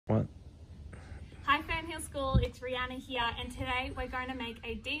What? Hi Fernhill School, it's Rianna here, and today we're going to make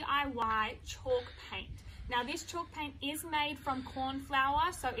a DIY chalk paint. Now this chalk paint is made from corn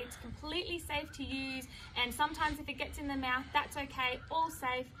flour, so it's completely safe to use, and sometimes if it gets in the mouth, that's okay, all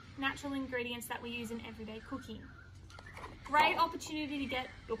safe, natural ingredients that we use in everyday cooking. Great opportunity to get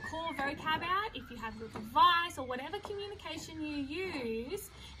your core vocab out if you have your device or whatever communication you use,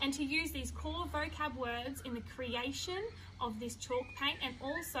 and to use these core vocab words in the creation of this chalk paint. And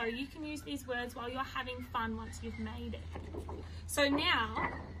also you can use these words while you're having fun once you've made it. So now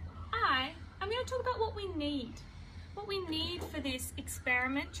I'm going to talk about what we need. What we need for this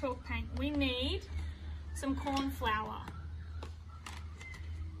experiment chalk paint. We need some corn flour.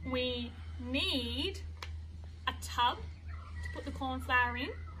 We need a tub to put the corn flour in.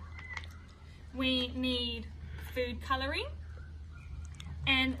 We need food colouring,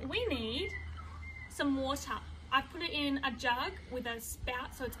 and we need some water. I've put it in a jug with a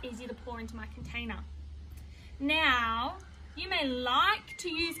spout so it's easy to pour into my container. Now, you may like to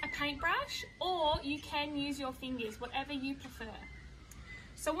use a paintbrush, or you can use your fingers, whatever you prefer.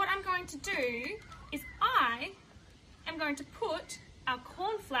 So what I'm going to do is I am going to put our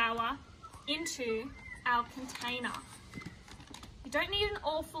corn flour into our container. You don't need an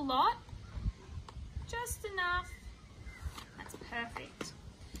awful lot, just enough. That's perfect.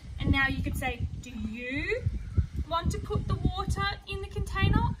 And now you could say, do you want to put the water in the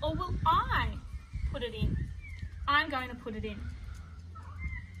container, or will I put it in? I'm going to put it in.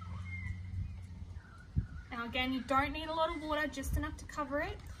 Now again, you don't need a lot of water, just enough to cover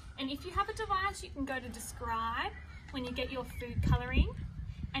it. And if you have a device, you can go to describe when you get your food colouring,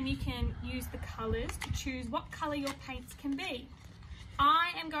 and you can use the colours to choose what colour your paints can be.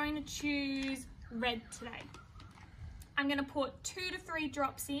 I am going to choose red today. I'm going to put 2 to 3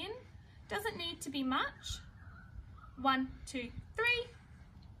 drops in. Doesn't need to be much. 1, 2, 3.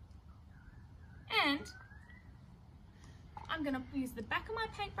 And I'm going to use the back of my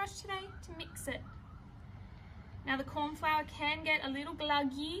paintbrush today to mix it. Now the corn flour can get a little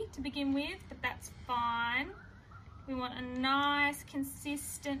gluggy to begin with, but that's fine. We want a nice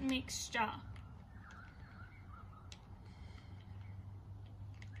consistent mixture.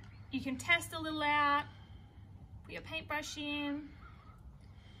 You can test a little out, put your paintbrush in.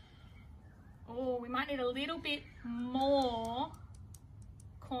 Oh, we might need a little bit more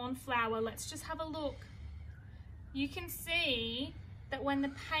corn flour. Let's just have a look. You can see that when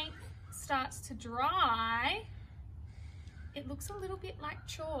the paint starts to dry, it looks a little bit like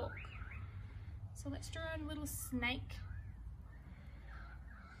chalk. So let's draw a little snake.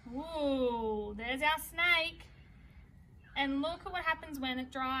 Ooh, there's our snake. And look at what happens when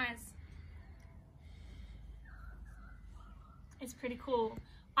it dries. It's pretty cool.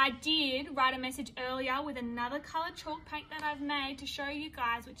 I did write a message earlier with another coloured chalk paint that I've made to show you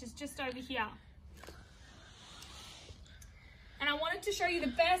guys, which is just over here. And I wanted to show you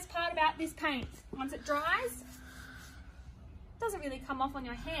the best part about this paint. Once it dries, it doesn't really come off on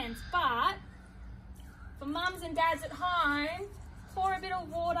your hands, but for mums and dads at home, pour a bit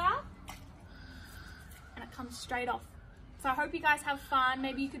of water and it comes straight off. So I hope you guys have fun.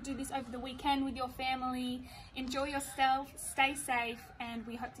 Maybe you could do this over the weekend with your family. Enjoy yourself, stay safe, and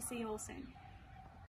we hope to see you all soon.